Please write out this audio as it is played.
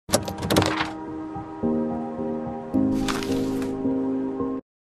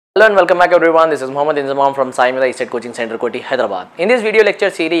Hello and welcome back everyone. This is Mohammed Inzamam from SAIMEDHA ECET Coaching Center Koti, Hyderabad. In this video lecture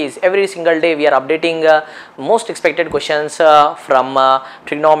series, every single day we are updating most expected questions from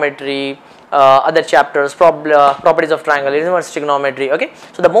trigonometry, other chapters, properties of triangle, inverse trigonometry. Okay,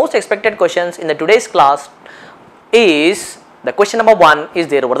 so the most expected questions in the today's class is the question number 1 is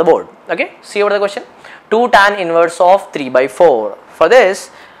there over the board. Okay, see over the question. 2 tan inverse of 3 by 4. For this,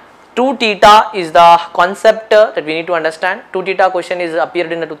 2 theta is the concept that we need to understand. 2 theta question is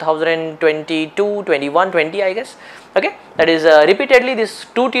appeared in the 2022, 21, 20 I guess. Okay, that is repeatedly this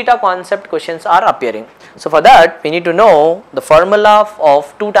 2 theta concept questions are appearing. So for that we need to know the formula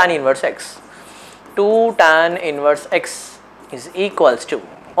of 2 tan inverse x. 2 tan inverse x is equals to,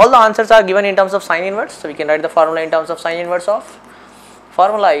 all the answers are given in terms of sine inverse, so we can write the formula in terms of sine inverse of,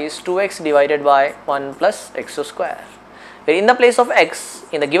 formula is 2x divided by 1 plus x square. In the place of x,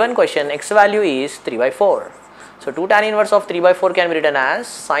 in the given question, x value is 3 by 4. So 2 tan inverse of 3 by 4 can be written as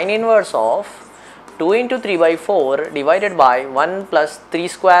sine inverse of 2 into 3 by 4 divided by 1 plus 3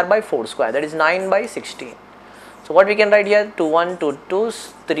 square by 4 square, that is 9 by 16. So what we can write here, 2 1 2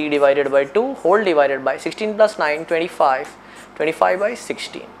 2's 3 divided by 2 whole divided by 16 plus 9 25, 25 by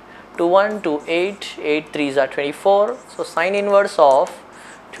 16. 2 1 2 8, 8 3's are 24. So sine inverse of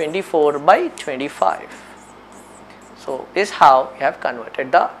 24 by 25. So this is how we have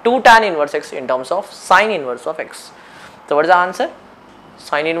converted the 2 tan inverse x in terms of sine inverse of x. So what is the answer?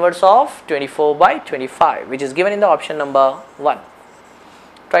 Sine inverse of 24 by 25, which is given in the option number 1.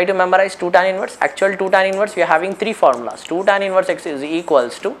 Try to memorize 2 tan inverse. Actual 2 tan inverse, we are having 3 formulas. 2 tan inverse x is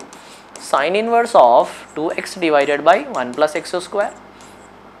equals to sine inverse of 2x divided by 1 plus x square.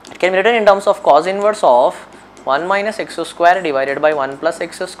 It can be written in terms of cos inverse of 1 minus x square divided by 1 plus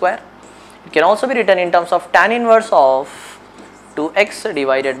x square. It can also be written in terms of tan inverse of 2x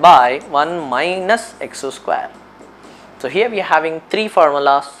divided by 1 minus x square. So here we are having 3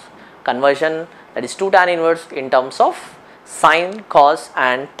 formulas conversion, that is 2 tan inverse in terms of sine, cos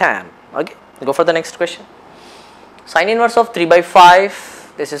and tan. Okay, go for the next question. Sine inverse of 3 by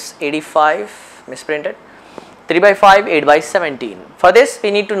 5, this is 85, misprinted. 3 by 5, 8 by 17. For this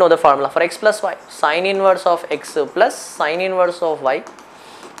we need to know the formula for x plus y. Sine inverse of x plus sine inverse of y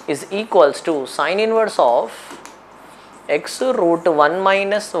is equals to sine inverse of x root 1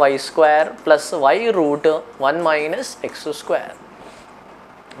 minus y square plus y root 1 minus x square.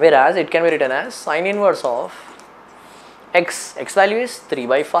 Whereas it can be written as sine inverse of x value is 3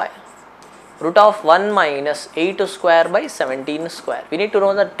 by 5, root of 1 minus 8 square by 17 square. We need to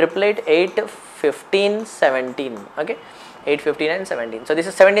know the triplet 8, 15, 17. Okay, 8, 15 and 17. So this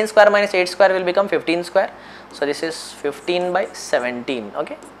is 17 square minus 8 square will become 15 square. So this is 15 by 17.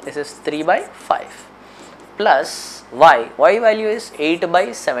 Okay, this is 3 by 5 plus y value is 8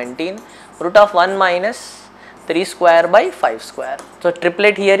 by 17, root of 1 minus 3 square by 5 square. So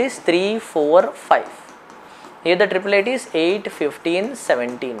triplet here is 3, 4, 5. Here the triplet is 8, 15,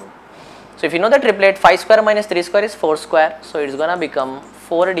 17. So if you know the triplet, 5 square minus 3 square is 4 square. So it is gonna become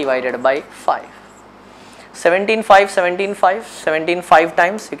 4 divided by 5. 17 5, 17 5, 17 5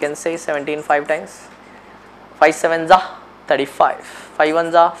 times, you can say 17 5 times. 5 7 za 35, 5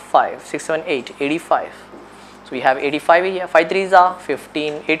 1 za 5, 6 7 8, 85. So we have 85 here, 5 3 za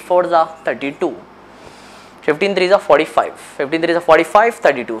 15, 8 4 za 32, 15 3 za 45, 15 3 za 45,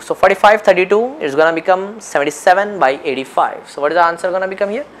 32. So 45 32 is gonna become 77 by 85. So what is the answer gonna become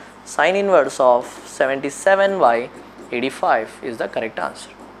here? Sine inverse of 77 by 85 is the correct answer.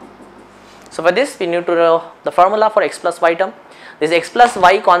 So for this we need to know the formula for x plus y term. This x plus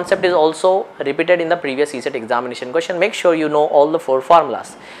y concept is also repeated in the previous ECET examination question. Make sure you know all the 4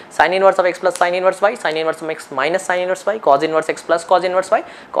 formulas. Sine inverse of x plus sine inverse y, sine inverse of x minus sine inverse y, cos inverse x plus cos inverse y,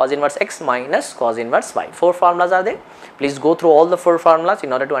 cos inverse x minus cos inverse y. 4 formulas are there. Please go through all the 4 formulas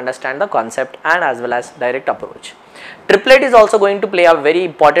in order to understand the concept and as well as direct approach. Triplet is also going to play a very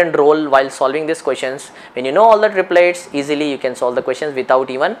important role while solving these questions. When you know all the triplets, easily you can solve the questions without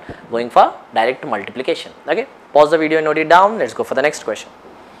even going for direct multiplication. Okay, pause the video and note it down. Let's go for the next question.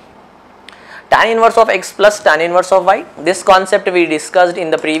 Tan inverse of x plus tan inverse of y. This concept we discussed in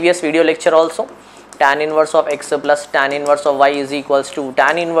the previous video lecture also. Tan inverse of x plus tan inverse of y is equals to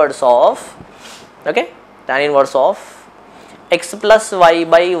tan inverse of, okay, tan inverse of x plus y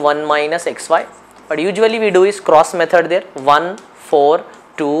by 1 minus xy. But usually we do is cross method there. 1 4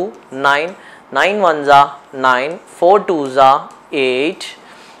 2 9, 9 1 za 9, 4 2 za 8,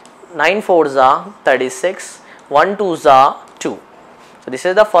 9 4 za 36, 1 2 za 2. So this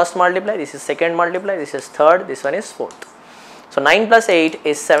is the first multiply, this is second multiply, this is third, this one is fourth. So 9 plus 8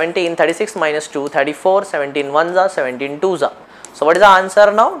 is 17, 36 minus 2, 34, 17 1 za, 17 2 za. So what is the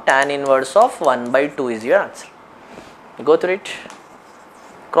answer now? Tan inverse of 1 by 2 is your answer. Go through it.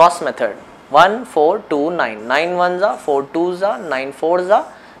 cross method. 1, 4, 2, 9. 9 ones are, 4 twos are, 9 fours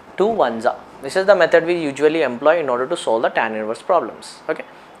are, 2 ones are. This is the method we usually employ in order to solve the tan inverse problems. Okay,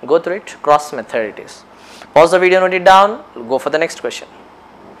 go through it. Cross method it is. Pause the video, note it down. We'll go for the next question.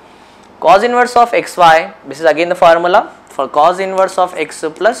 Cos inverse of xy. This is again the formula for cos inverse of x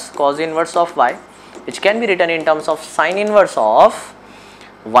plus cos inverse of y, which can be written in terms of sin inverse of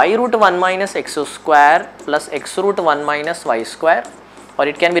y root 1 minus x square plus x root 1 minus y square, or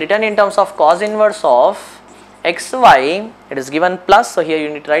it can be written in terms of cos inverse of xy. It is given plus, so here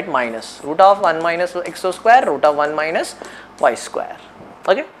you need to write minus root of 1 minus x square root of 1 minus y square.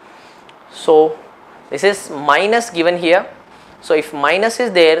 Okay, so this is minus given here. So if minus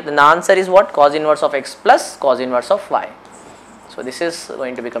is there, then the answer is what? Cos inverse of x plus cos inverse of y. So this is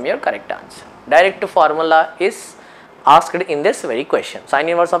going to become your correct answer. Direct formula is asked in this very question. Sin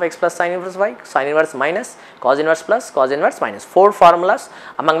inverse of x plus sin inverse y, sin inverse minus, cos inverse plus, cos inverse minus. 4 formulas,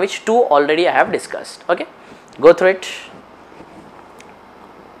 among which 2 already I have discussed. Okay, go through it.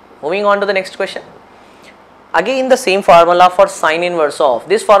 Moving on to the next question. Again the same formula for sin inverse of.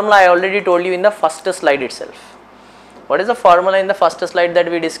 This formula I already told you in the first slide itself. What is the formula in the first slide that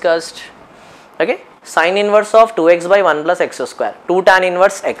we discussed? Okay, sin inverse of 2x by 1 plus x square, 2 tan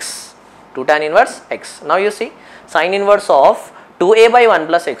inverse x, 2 tan inverse x. Now you see sin inverse of 2a by 1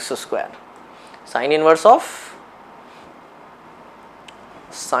 plus x square, sin inverse of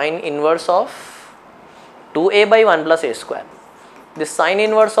 2a by 1 plus a square. This sin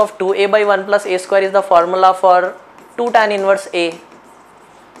inverse of 2a by 1 plus a square is the formula for 2 tan inverse a.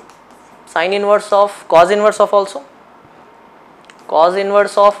 Sin inverse of, cos inverse of also, cos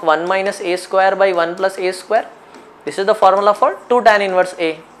inverse of 1 minus a square by 1 plus a square. This is the formula for 2 tan inverse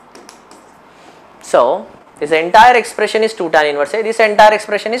a. So this entire expression is 2 tan inverse a. This entire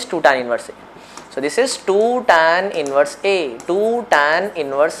expression is 2 tan inverse a. So this is 2 tan inverse a, 2 tan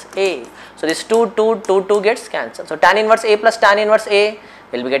inverse a. So this 2 gets cancelled. So tan inverse a plus tan inverse a,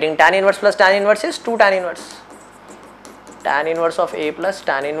 will be getting tan inverse plus tan inverse is 2 tan inverse. Tan inverse of a plus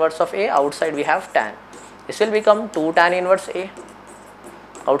tan inverse of a, outside we have tan. This will become 2 tan inverse a.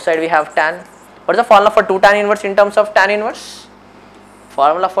 Outside we have tan. What is the formula for 2 tan inverse in terms of tan inverse?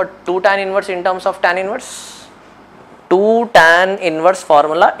 Formula for 2 tan inverse in terms of tan inverse? 2 tan inverse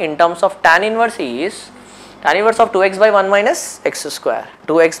formula in terms of tan inverse is tan inverse of 2x by 1 minus x square.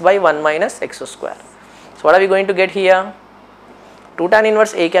 2x by 1 minus x square. So what are we going to get here? 2 tan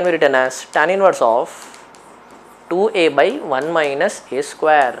inverse a can be written as tan inverse of 2a by 1 minus a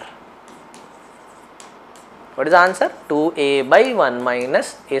square. What is the answer? 2a by 1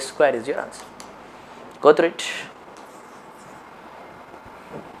 minus a square is your answer. Go through it.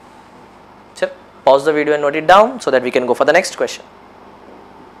 Sir, pause the video and note it down so that we can go for the next question.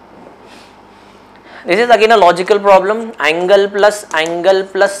 This is again a logical problem. Angle plus angle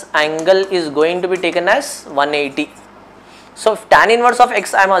plus angle is going to be taken as 180. So if tan inverse of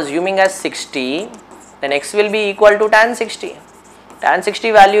x I am assuming as 60, then x will be equal to tan 60. Tan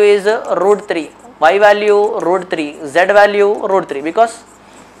 60 value is root 3. Y value root 3, z value root 3, because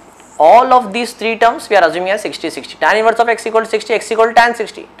all of these 3 terms we are assuming as 60, 60. Tan inverse of x equal to 60, x equal to tan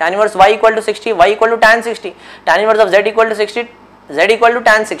 60. Tan inverse y equal to 60, y equal to tan 60. Tan inverse of z equal to 60, z equal to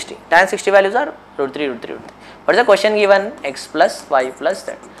tan 60. Tan 60 values are root 3, root 3, root 3. What is the question given? X plus y plus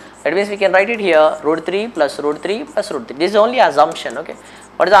z. That means we can write it here, root 3 plus root 3 plus root 3. This is only assumption. Okay.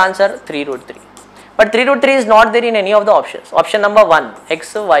 What is the answer? 3 root 3. But 3 root 3 is not there in any of the options. Option number 1,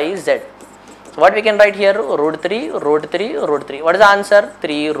 x, y, z. So what we can write here? Root 3, root 3, root 3. What is the answer?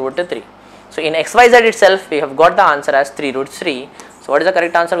 3 root 3. So in xyz itself we have got the answer as 3 root 3. So what is the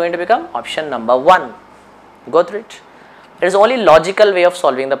correct answer going to become? Option number 1. Go through it. There is only logical way of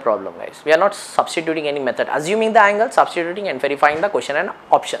solving the problem, guys. We are not substituting any method. Assuming the angle, substituting and verifying the question and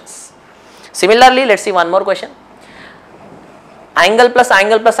options. Similarly, let's see one more question. Angle plus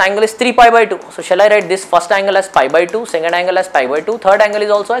angle is 3 pi by 2. So shall I write this first angle as pi by 2, second angle as pi by 2, third angle is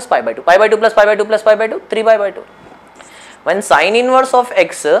also as pi by 2. Pi by 2 plus pi by 2 plus pi by 2, 3 pi by 2. When sin inverse of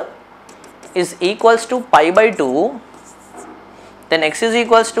x is equals to pi by 2, then x is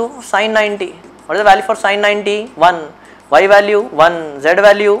equals to sin 90. What is the value for sin 90? 1. Y value 1, z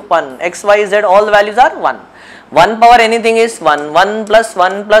value 1, x, y, z, all the values are 1. 1 power anything is 1, 1 plus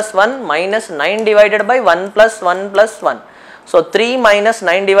 1 plus 1 minus 9 divided by 1 plus 1 plus 1. So 3 minus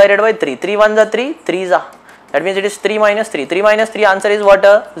 9 divided by 3, 3 ones are 3, 3s are. That means it is 3 minus 3, 3 minus 3 answer is what?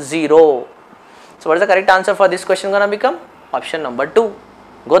 0. So what is the correct answer for this question gonna become? Option number 2.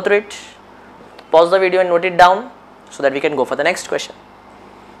 Go through it. Pause the video and note it down so that we can go for the next question.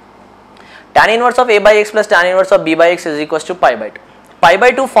 Tan inverse of a by x plus tan inverse of b by x is equals to pi by 2. Pi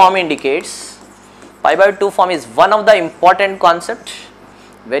by 2 form indicates, pi by 2 form is one of the important concepts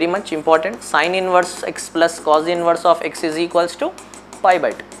very much important. Sin inverse x plus cos inverse of x is equals to pi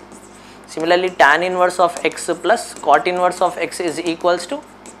by 2. Similarly, tan inverse of x plus cot inverse of x is equals to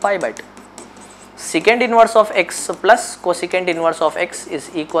pi by 2. Secant inverse of x plus cosecant inverse of x is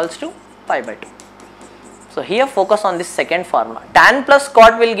equals to pi by 2. So here focus on this second formula. Tan plus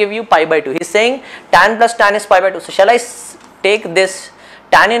cot will give you pi by 2. He is saying tan plus tan is pi by 2. So shall I take this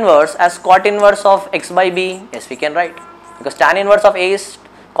tan inverse as cot inverse of x by b? Yes, we can write, because tan inverse of a is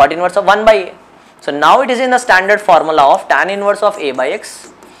cot inverse of 1 by a. So now it is in the standard formula of tan inverse of a by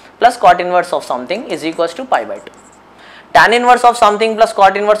x plus cot inverse of something is equals to pi by 2. Tan inverse of something plus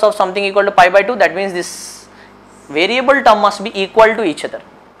cot inverse of something equal to pi by 2, that means this variable term must be equal to each other.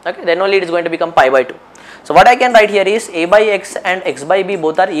 Okay, then only it is going to become pi by 2. So what I can write here is a by x and x by b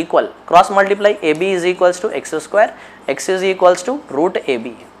both are equal. Cross multiply, ab is equals to x square, x is equals to root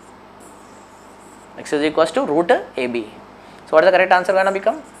ab. X is equals to root ab. So what is the correct answer going to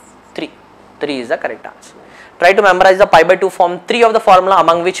become? 3. 3 is the correct answer. Try to memorize the pi by 2 form 3 of the formula,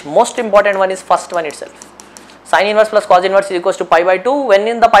 among which most important one is first one itself. Sin inverse plus cos inverse is equals to pi by 2. When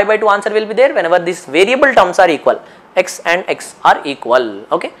in the pi by 2 answer will be there? Whenever these variable terms are equal. X and x are equal.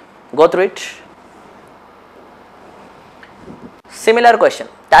 Okay, go through it. Similar question.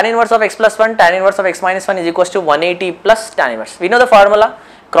 Tan inverse of x plus 1, tan inverse of x minus 1 is equals to 180 plus tan inverse. We know the formula.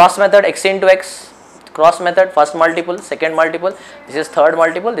 Cross method, x into x. Cross method, first multiple, second multiple. This is third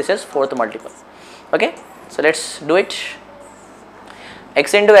multiple, this is fourth multiple. Okay, so let's do it.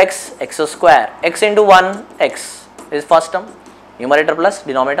 X into x, x square. X into 1, x. This is first term. Numerator plus,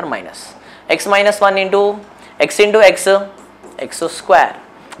 denominator minus. X minus 1 into x into x, x square.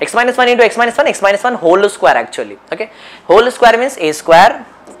 X minus 1 into x minus 1, x minus 1 whole square actually. Okay, whole square means a square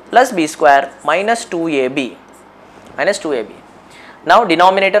plus b square minus 2ab. Minus 2ab. Now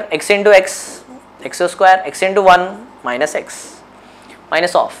denominator x into x, x square, x into 1 minus x.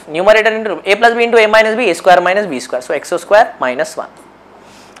 Minus of numerator into a plus b into a minus b, a square minus b square. So x square minus 1.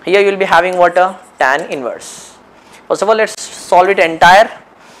 Here you will be having what? A tan inverse. First of all, let's solve it entire.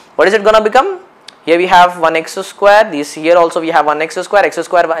 What is it going to become? Here we have 1x square. This here also we have 1x square. X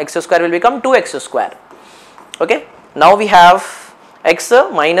square will become 2x square. Okay. Now we have x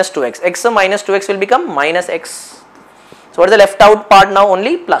minus 2x. X minus 2x will become minus x. So what is the left out part now?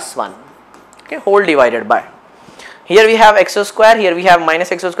 Only plus 1. Okay. Whole divided by. Here we have x square. Here we have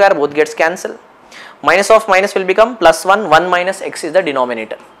minus x square. Both gets cancelled. Minus of minus will become plus 1. 1 minus x is the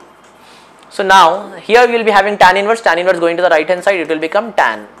denominator. So now here we will be having tan inverse. Tan inverse going to the right hand side, it will become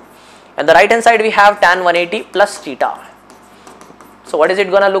tan. And the right hand side we have tan 180 plus theta. So what is it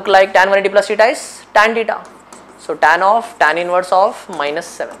going to look like? Tan 180 plus theta is tan theta. So tan inverse of minus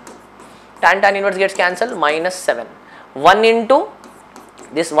 7. Tan inverse gets cancelled, minus 7. 1 into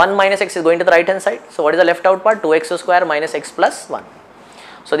this 1 minus x is going to the right hand side. So what is the left out part? 2x square minus x plus 1.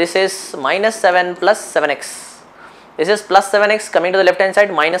 So this is minus 7 plus 7x. This is plus 7x coming to the left hand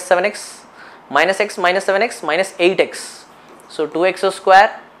side, minus 7x. Minus x minus 7x minus 8x. So 2x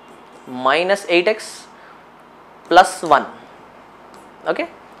square minus 8x plus 1. Okay.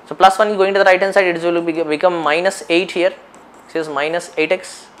 So plus 1 is going to the right hand side, it will become minus 8 here. This is minus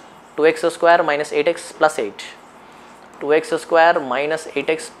 8x. 2x square minus 8x plus 8. 2x square minus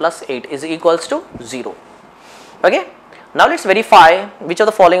 8x plus 8 is equals to 0. Okay. Now let's verify which of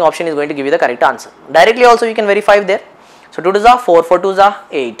the following option is going to give you the correct answer. Directly also you can verify there. So 2 2s are 4, 4 2s are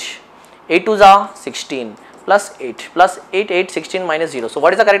 8. 8 2s are 16 plus 8 plus 8, 8, 16 minus 0. So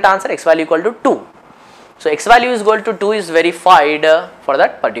what is the correct answer? X value equal to 2. So x value is equal to 2 is verified for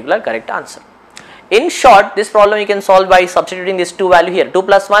that particular correct answer. In short, this problem you can solve by substituting this 2 value here. 2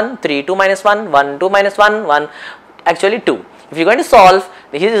 plus 1, 3, 2 minus 1, 1, 2 minus 1, 1, actually 2. If you are going to solve,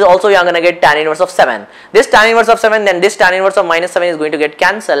 here is also you are going to get tan inverse of 7. This tan inverse of 7, then this tan inverse of minus 7 is going to get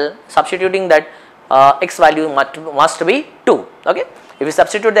cancelled. Substituting that x value must be 2. Okay. If you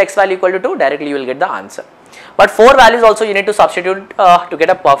substitute the x value equal to 2, directly you will get the answer. But 4 values also you need to substitute to get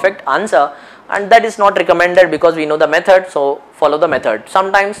a perfect answer, and that is not recommended because we know the method. So follow the method.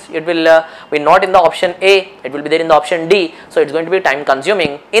 Sometimes it will be not in the option A, it will be there in the option D. So it's going to be time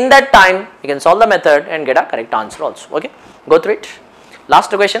consuming. In that time, you can solve the method and get a correct answer also. Okay, go through it.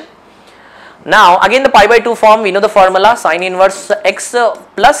 Last question. Now again the pi by 2 form, we know the formula. Sin inverse x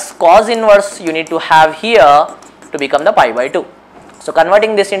plus cos inverse you need to have here to become the pi by 2. So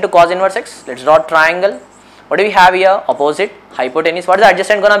converting this into cos inverse x, let's draw triangle. What do we have here? Opposite, hypotenuse. What is the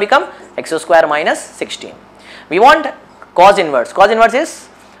adjacent going to become? X square minus 16. We want cos inverse. Cos inverse is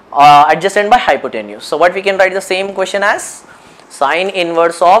adjacent by hypotenuse. So what we can write the same question as sin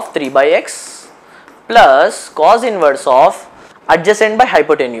inverse of 3 by x plus cos inverse of adjacent by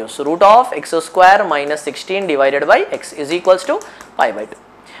hypotenuse, root of x square minus 16 divided by x is equals to pi by 2.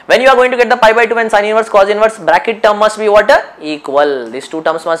 When you are going to get the pi by 2 and sin inverse cos inverse, bracket term must be what? Equal. These two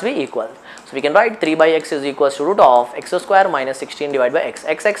terms must be equal. So we can write 3 by x is equals to root of x square minus 16 divided by x.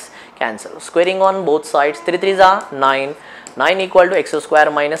 X cancel. Squaring on both sides. 3 3s are 9. 9 equal to x square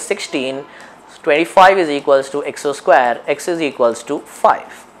minus 16. 25 is equals to x square. X is equals to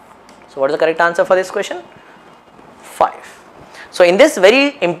 5. So what is the correct answer for this question? 5. So in this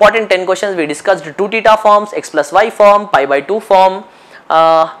very important 10 questions, we discussed 2 theta forms, x plus y form, pi by 2 form,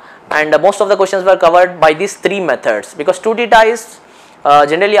 and most of the questions were covered by these 3 methods, because 2 theta is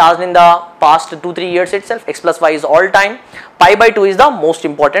generally asked in the past 2-3 years itself. X plus y is all time. Pi by 2 is the most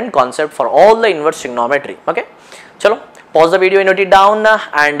important concept for all the inverse trigonometry. Okay, chalo, pause the video and note it down,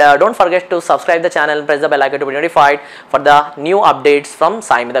 and don't forget to subscribe the channel and press the bell icon to be notified for the new updates from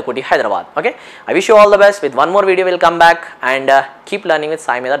SAIMEDHA KOTI, Hyderabad. Okay, I wish you all the best. With one more video, we'll come back and keep learning with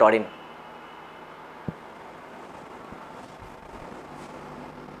SAIMEDHA.in.